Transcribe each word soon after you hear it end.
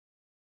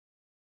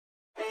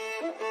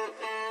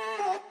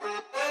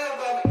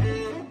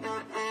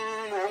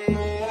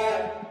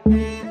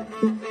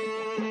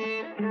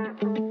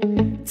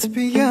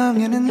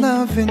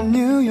love in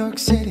New York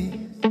City.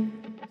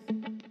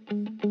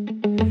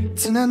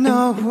 Do not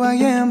know who I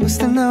am, but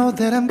still know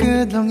that I'm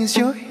good long as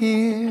you're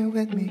here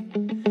with me.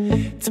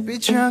 To be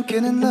drunk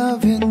and in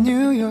love in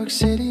New York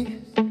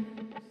City.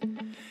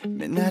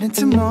 Midnight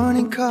into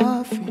morning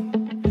coffee,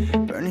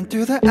 burning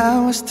through the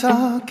hours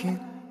talking.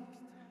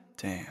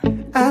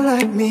 Damn, I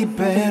like me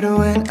better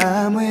when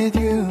I'm with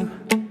you.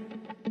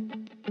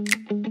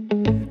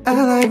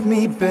 I like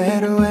me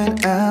better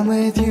when I'm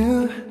with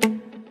you.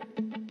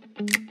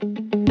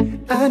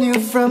 I knew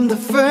from the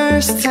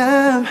first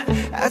time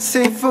I'd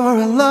stay for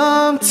a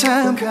long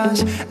time,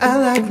 'cause I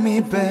like me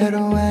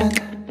better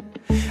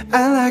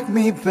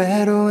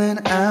when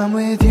I'm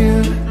with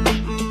you.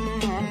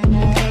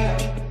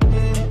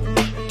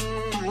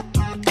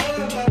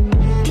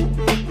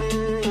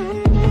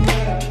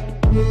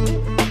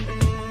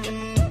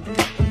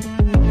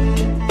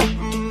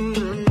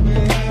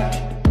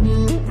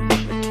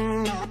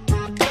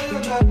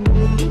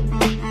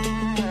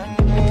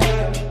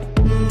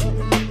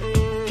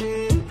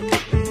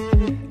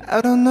 I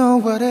don't know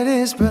what it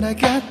is, but I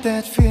got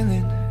that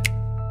feeling.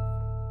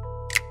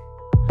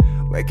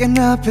 Waking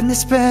up in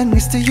this bed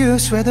next to you,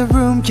 swear the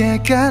room, yeah,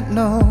 got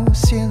no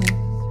ceiling.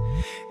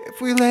 If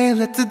we lay,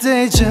 let the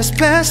day just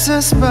pass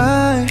us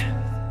by.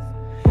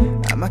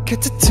 I might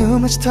get to too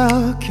much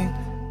talking,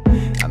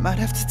 I might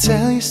have to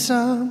tell you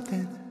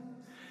something.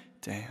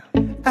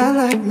 Damn, I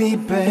like me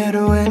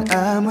better when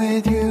I'm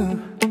with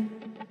you.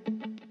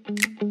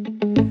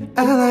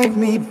 I like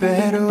me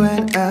better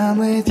when I'm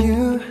with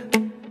you.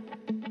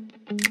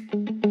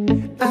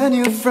 I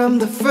knew from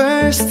the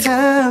first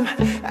time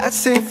I'd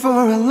stay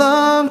for a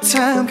long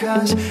time,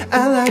 'cause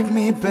I like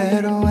me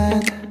better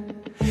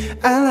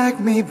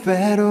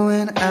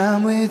when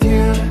I'm with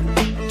you.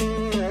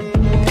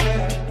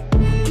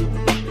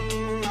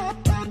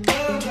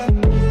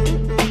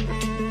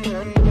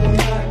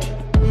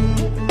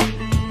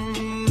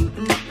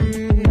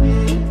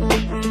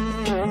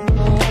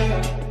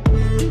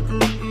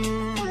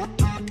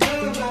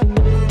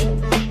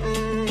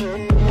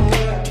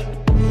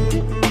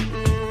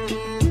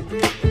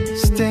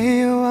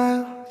 Stay a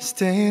while,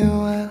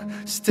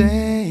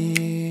 stay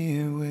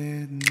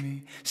with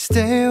me.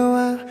 Stay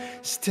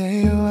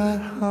a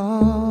while,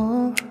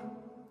 oh.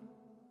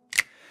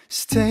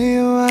 Stay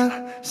a while,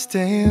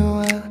 stay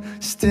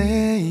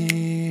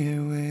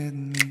with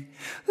me.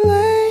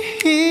 Lay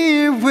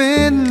here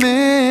with me,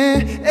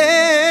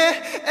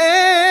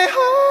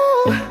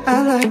 oh. I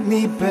like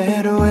me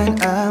better when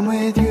I'm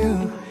with you.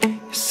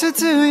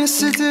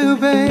 Yes I do,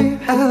 babe.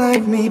 I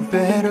like me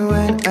better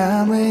when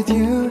I'm with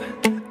you.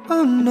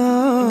 Oh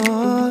no,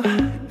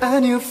 I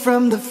knew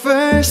from the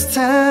first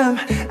time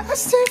I'd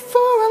stay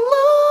for a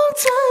long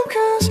time,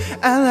 'cause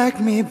I like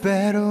me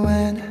better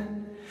when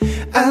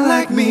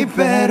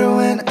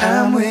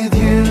I'm with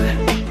you.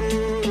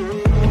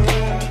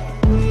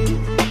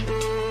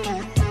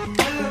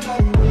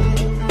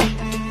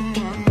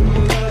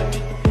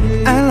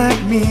 I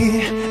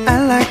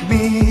like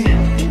me